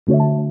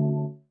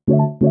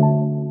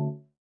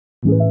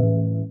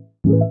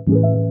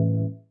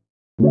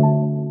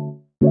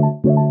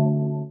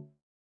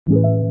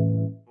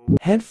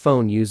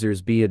Headphone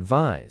users be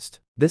advised,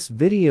 this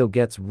video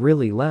gets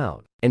really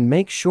loud, and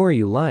make sure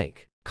you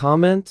like,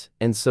 comment,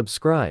 and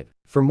subscribe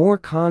for more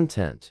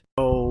content.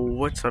 Oh,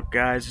 what's up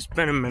guys? It's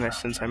been a minute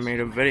since I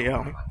made a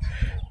video,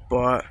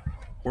 but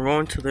we're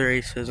going to the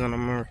races and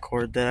I'm gonna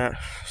record that,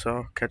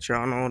 so catch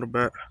y'all in a little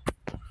bit.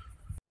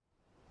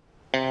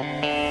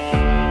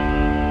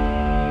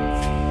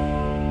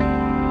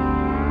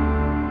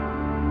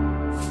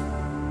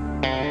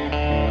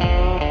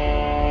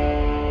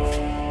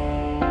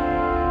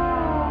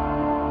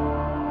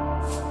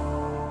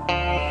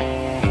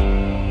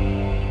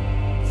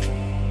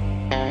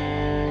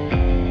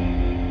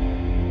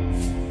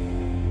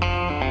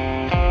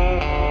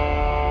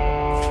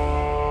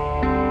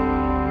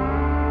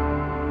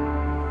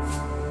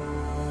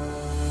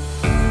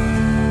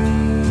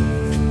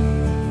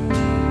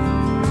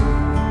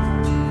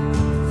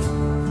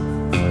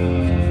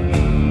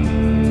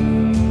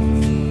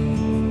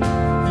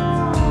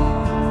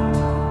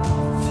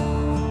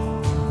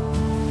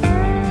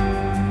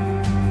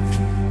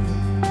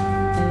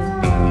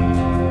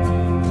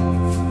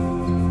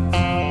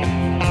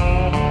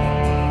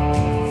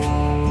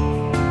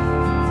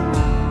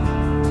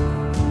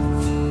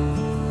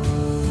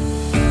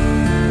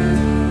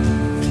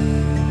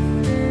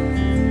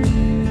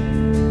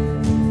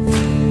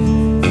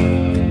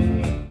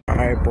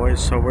 Alright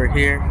boys, so we're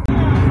here.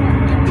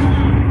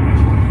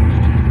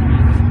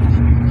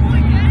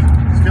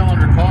 Still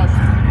under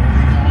caution.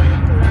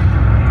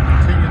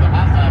 Continue the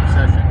hot lap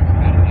session.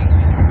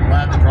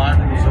 Glad the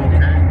driver was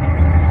okay.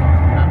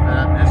 After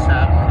that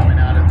mishap coming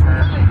out of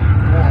turn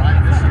 4, I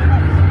missed it.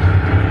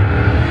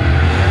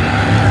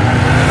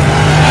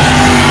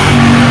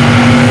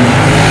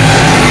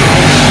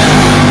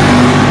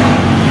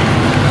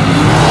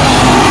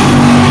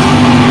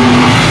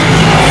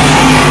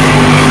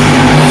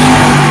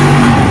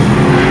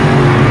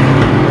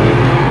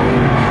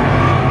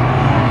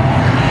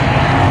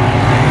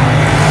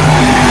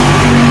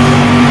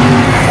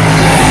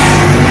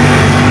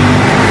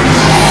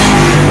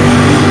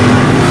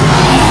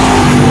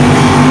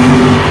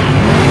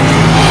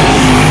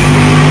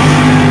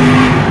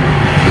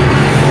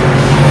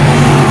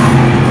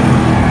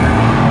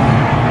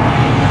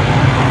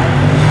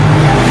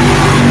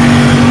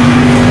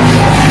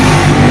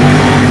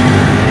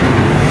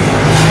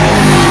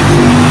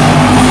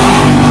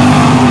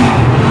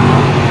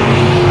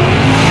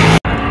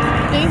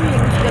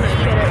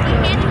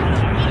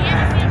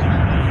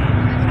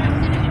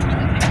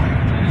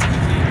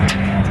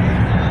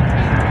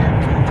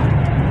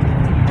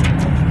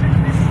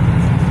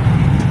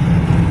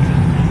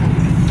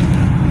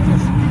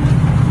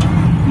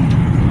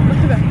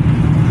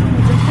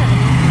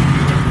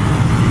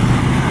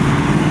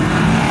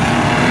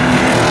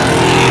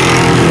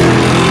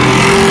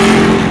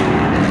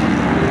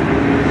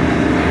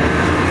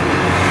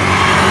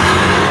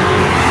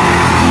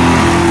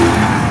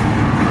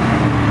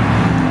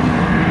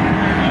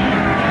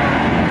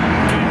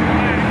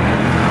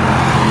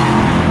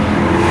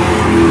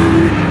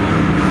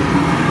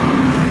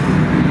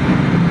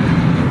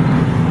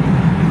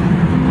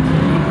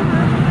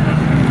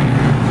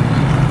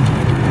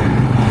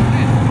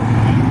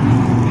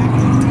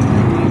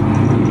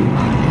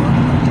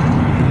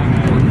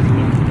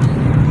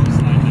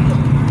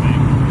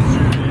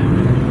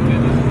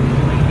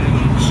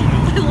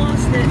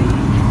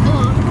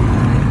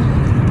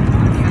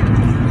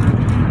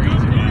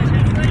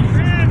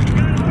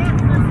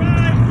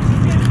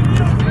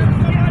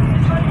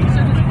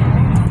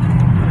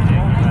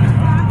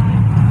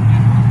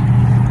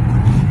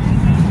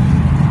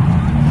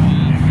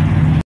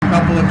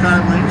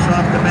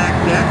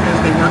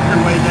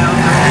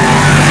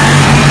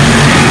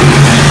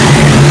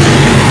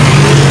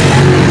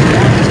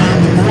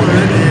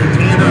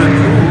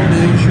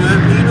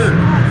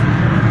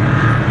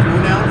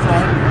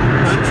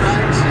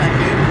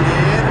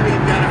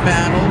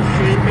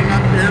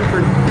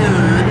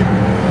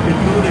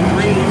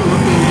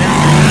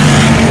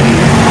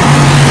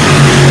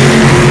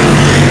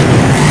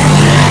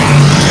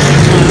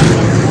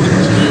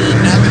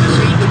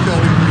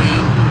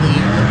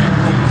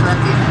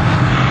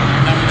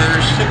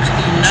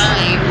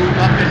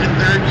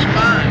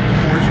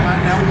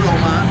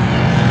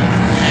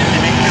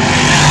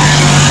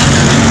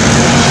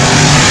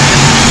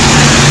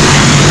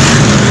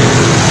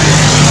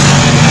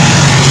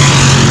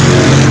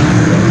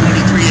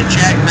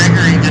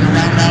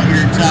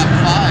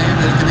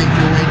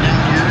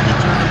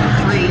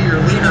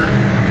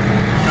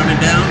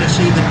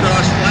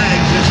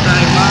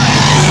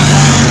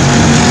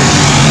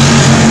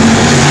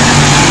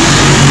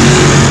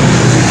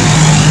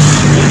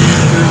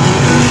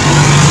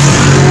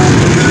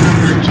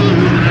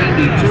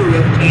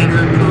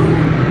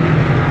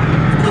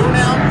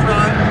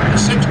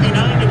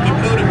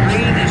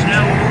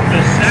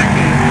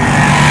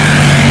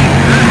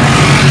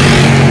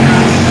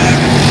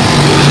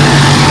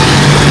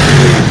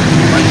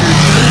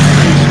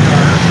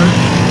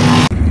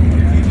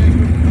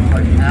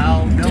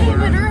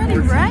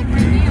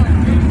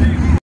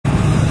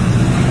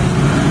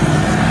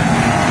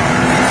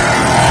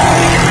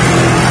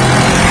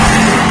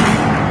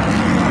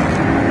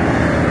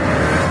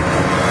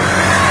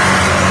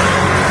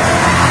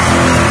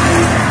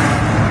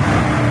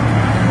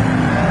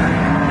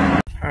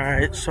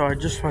 So I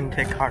just went to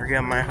take car,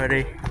 get my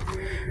hoodie.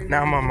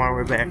 Now I'm on my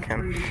way back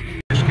in.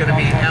 It's going to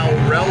be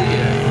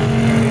Aurelia.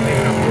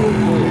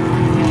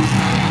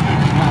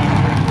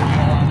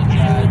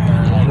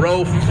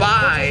 Row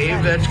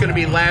 5, that's going to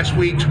be last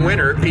week's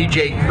winner,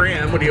 PJ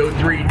Cram with the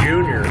 03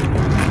 Junior.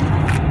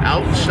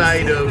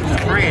 Outside of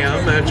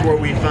Cram, that's where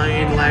we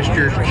find last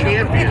year's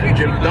champion,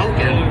 Jim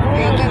Duncan.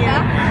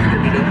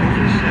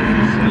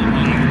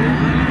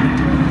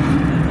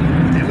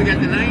 And we got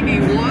the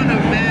 91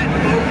 of Matt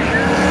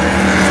Mosher.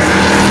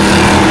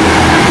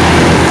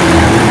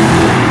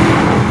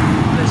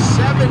 The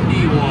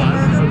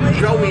 71 of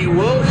Joey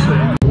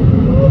Wilson.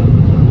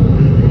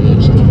 And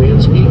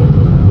Stefanski.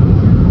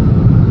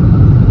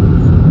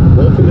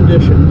 Welcome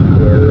addition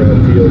to our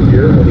field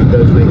here when he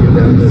does make it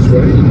down this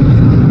way.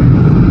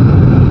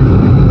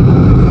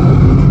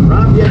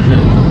 Rob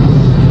Yetman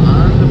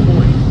on the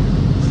point.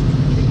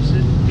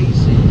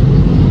 Pacing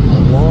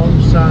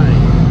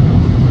alongside.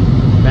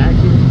 Back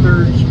in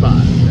third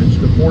spot. That's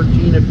the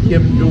 14 of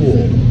Kim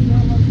Duell.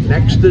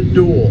 Next to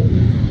Duell,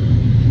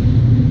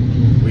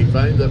 we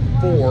find the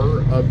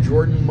 4 of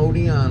Jordan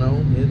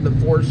Modiano in the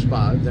 4th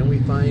spot. Then we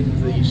find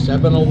the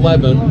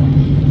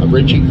 7-11 of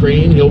Richie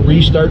Crane. He'll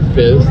restart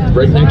 5th.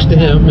 Right next to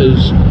him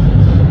is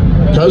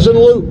cousin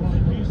Luke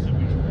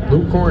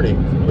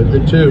Corning with the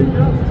 2.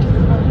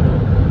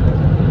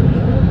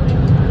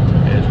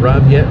 As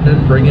Rob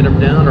Yetman bringing him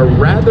down a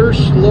rather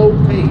slow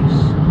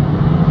pace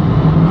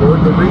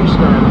toward the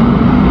restart.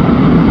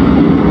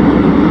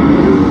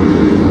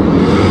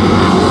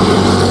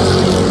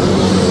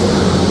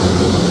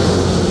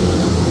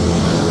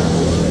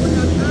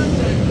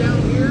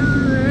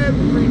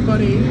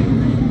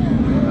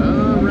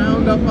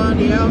 Up on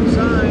the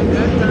outside,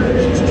 that time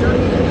it's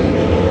Chucky.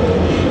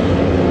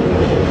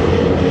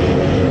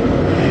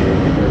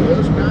 There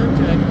was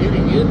contact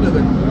getting into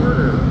the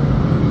corner.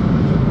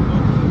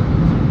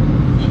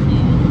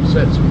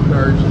 Set some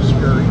cars to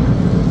scurry.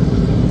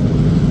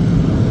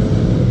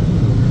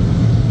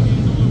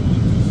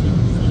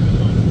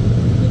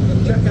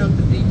 Check out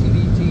the DTV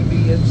TV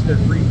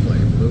instant replay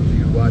for those of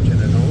you watching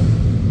at home.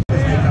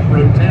 Pick up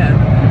row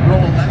 10,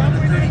 roll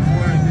 11 to 34.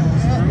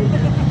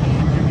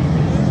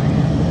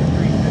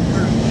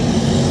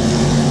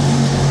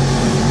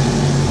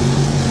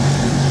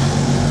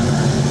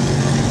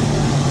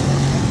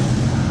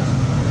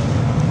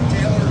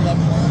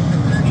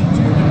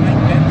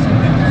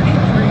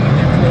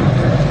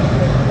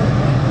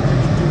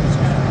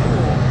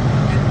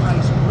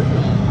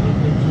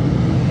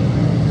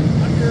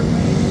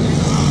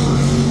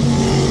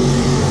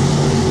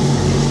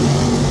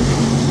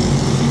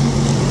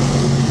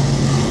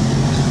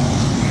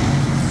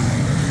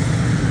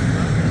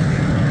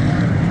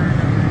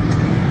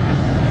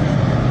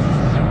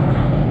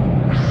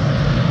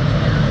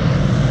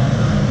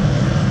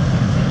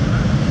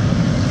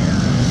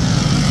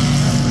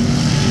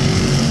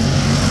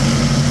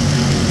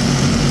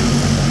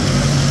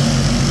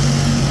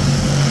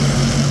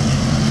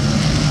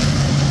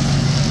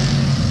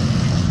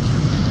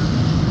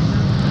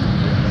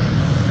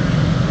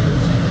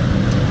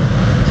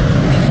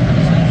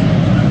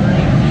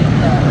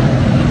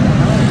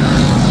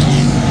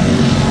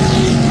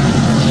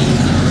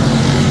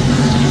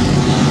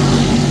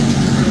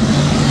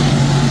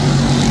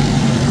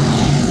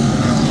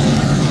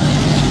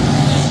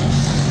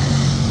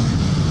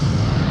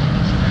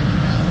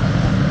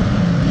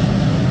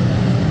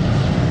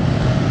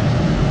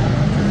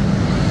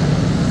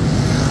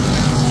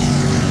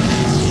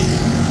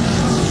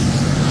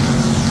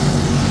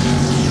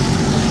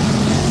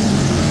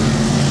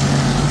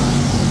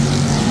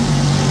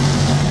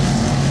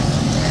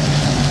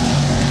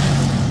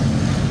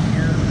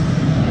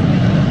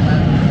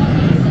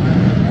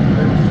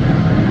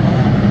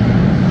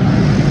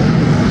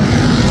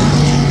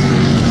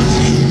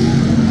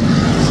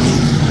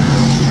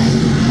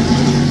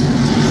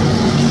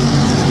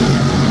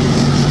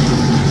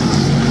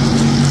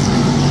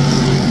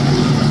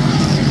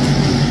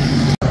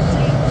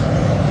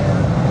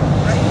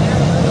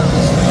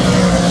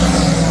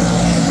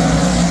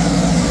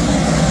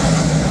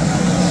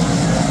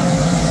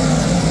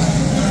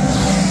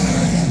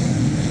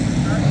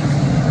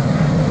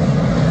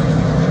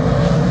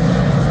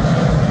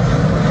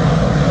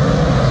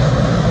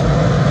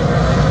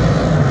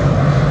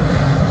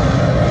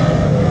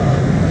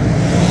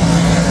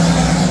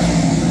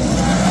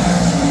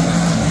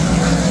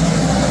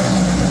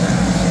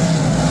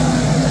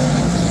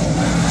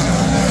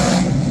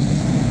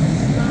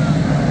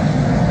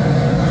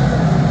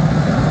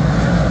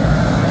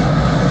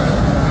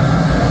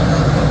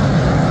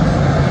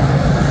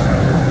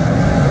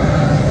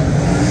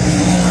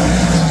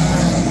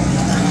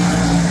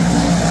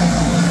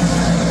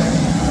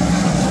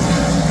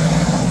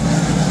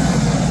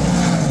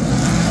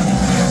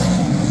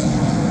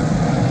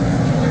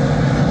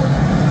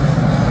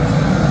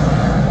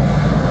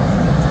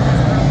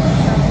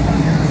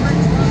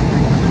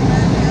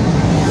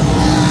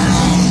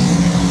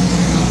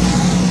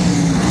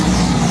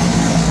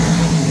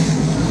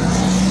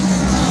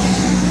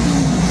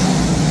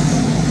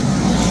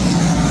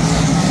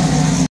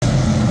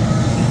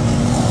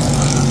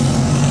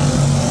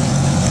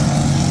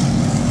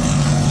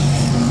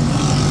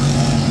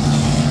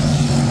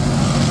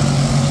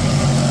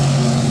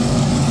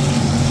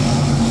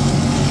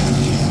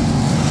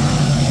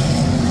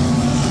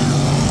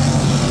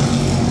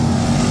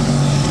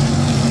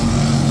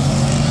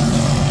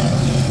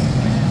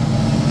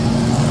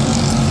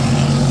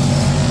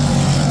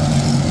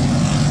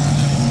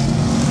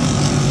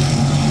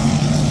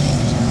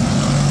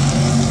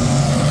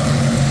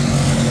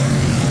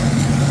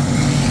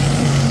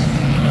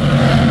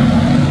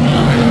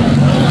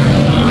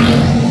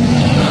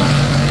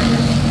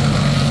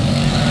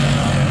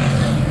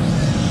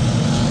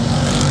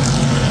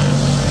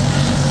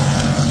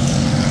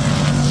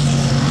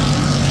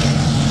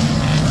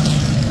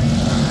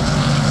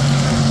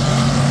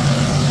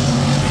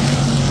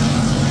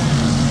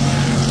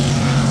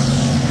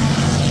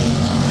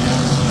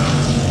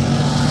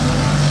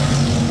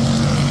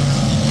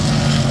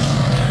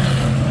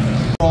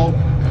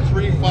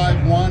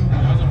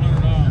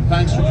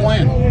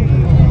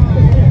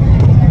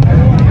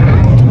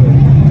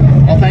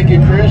 you,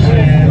 Chris.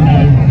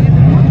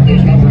 And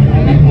those numbers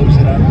will be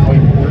posted on the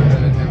whiteboard.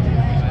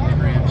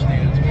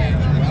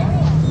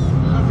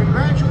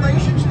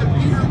 Congratulations to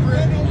Peter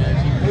Britton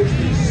as he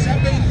posted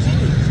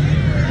 17th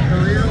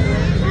career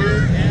win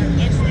here at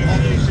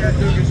Albany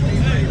Saratoga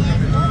Speedway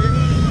from his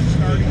 15th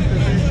starting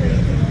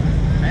position.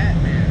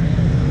 Madman,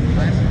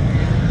 classic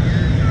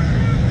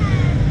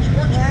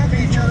sportsman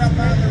feature up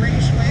on the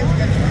raceway. We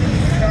got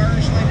 28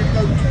 cars slated to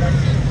go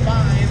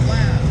 25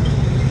 laps.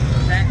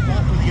 Zach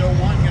Buck with the 01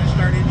 going to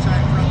start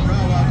inside front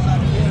row outside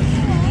of him.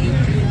 The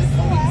 18 is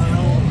Tony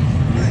Malone.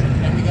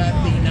 And we got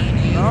the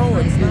 98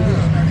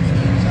 starting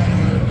inside of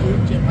row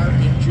 2. Tim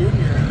Hartman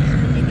Jr.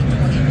 in the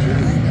 22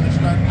 going to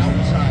start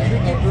outside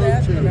of row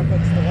 2.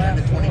 And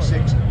the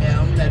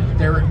 26M, that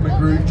Derek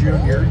McGrew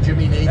Jr.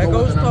 Jimmy Nagel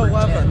with the number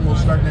 10 will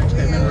start next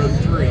to him in row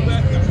 3.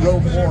 Row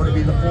 4 to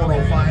be the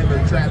 405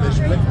 of Travis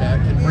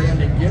Whitbeck and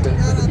Brandon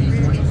Gibbons with the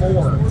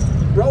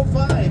B24. Row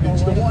 5,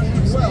 it's the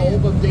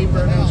 112 of Dave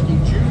Barnowski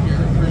Jr.,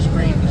 Chris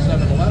Crane, the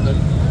 711.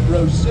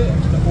 Row 6,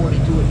 the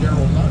 42 of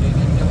Daryl Nutting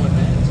and Dylan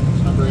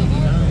Manson's number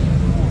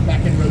 89.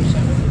 Back in row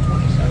 7, the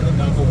 27,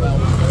 Michael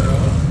Baldestero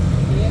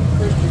and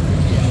Christian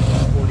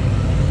Gutierrez, 49.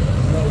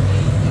 Row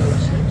 8, row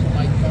 6,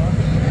 Mike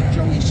Coffey and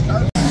Joey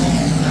Stark.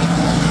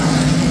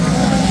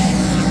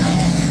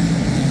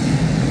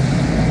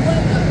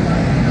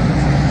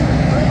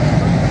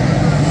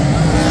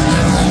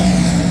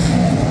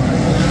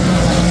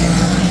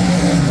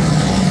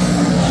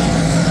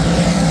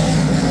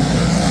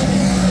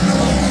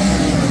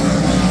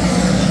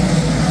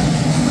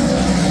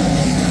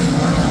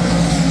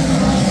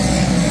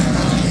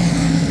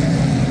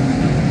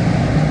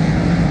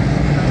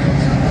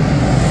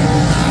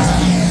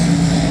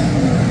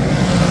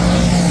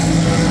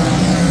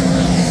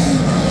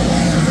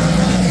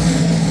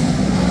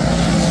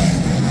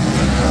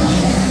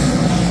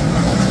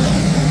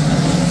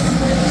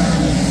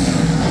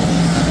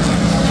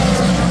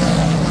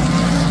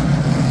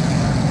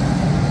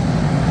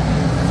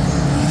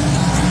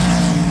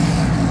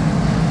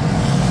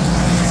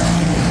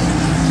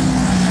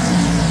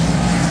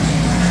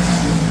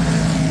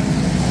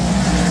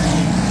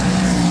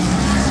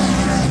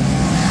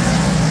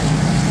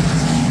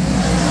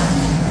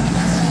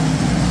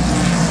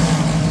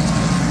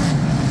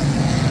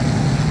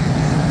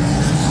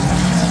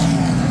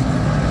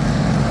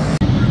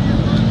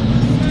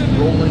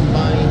 Rolling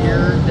by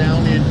here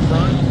down in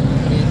front,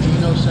 and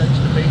Gino sets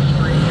the base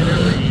screen at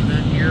every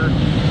event here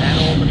at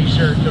Albany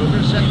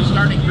Saratoga. Set the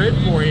starting grid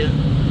for you.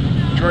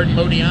 Jordan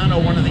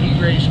Modiano, one of the heat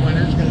race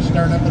winners, going to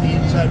start up on the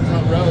inside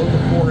front row. The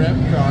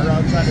 4M car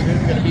outside of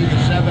him going to be the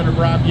 7 of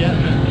Rob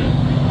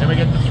Yetman. Then we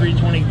get the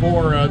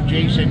 324 of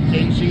Jason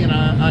Casey, and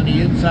on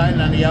the inside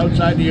and on the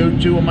outside, the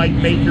 02 of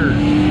Mike Baker.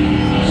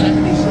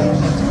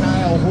 76, that's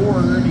Kyle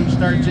Horde. He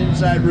starts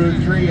inside row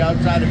 3.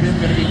 Outside of him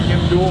going to be Kim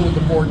Duell with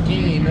the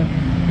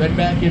 14. Then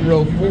back in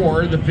row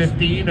 4, the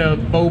 15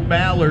 of Bo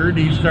Ballard.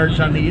 He starts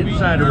on the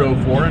inside of row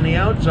 4. On the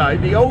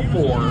outside, the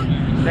 04.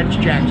 That's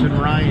Jackson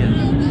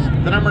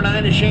Ryan. The number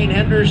 9 is Shane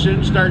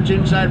Henderson. Starts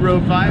inside row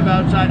 5.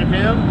 Outside of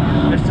him,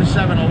 that's the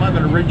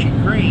 711 of Richie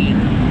Crane.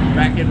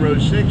 Back in row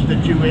 6, the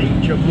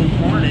 2H of Luke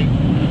Horning.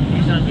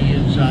 He's on the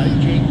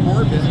inside. Jake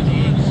Corbin, the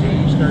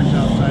 8C, starts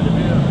outside of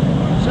him.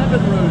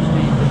 7 rows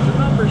deep. It's the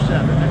number 7.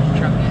 That's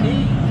Chucky D.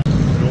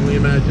 You can only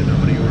imagine how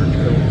many orange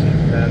cones he's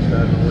passed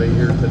out on the way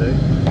here today.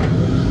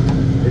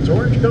 It's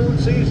orange cone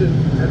season,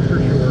 that's for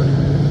sure.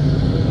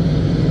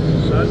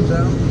 Sun's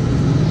out.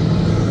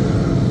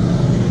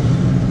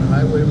 The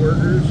highway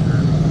workers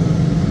are,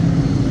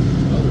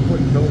 well, they're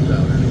putting cones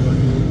out anyway.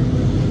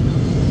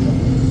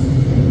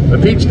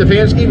 But Pete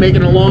Stefanski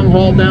making a long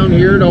haul down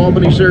here to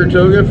Albany,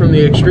 Saratoga from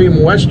the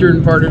extreme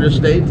western part of the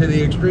state to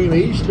the extreme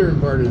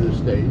eastern part of the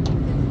state.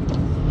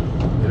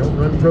 They don't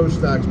run pro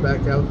stocks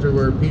back out to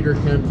where Peter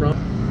came from.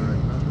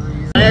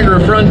 Niagara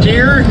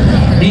Frontier,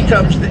 he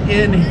comes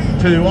in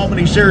to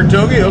Albany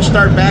Saratoga. He'll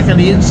start back on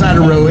the inside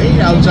of row 8.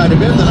 Outside of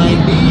him, the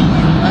 9B,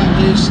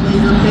 that is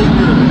Slater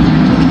Baker.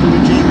 22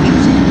 of Jake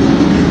Casey.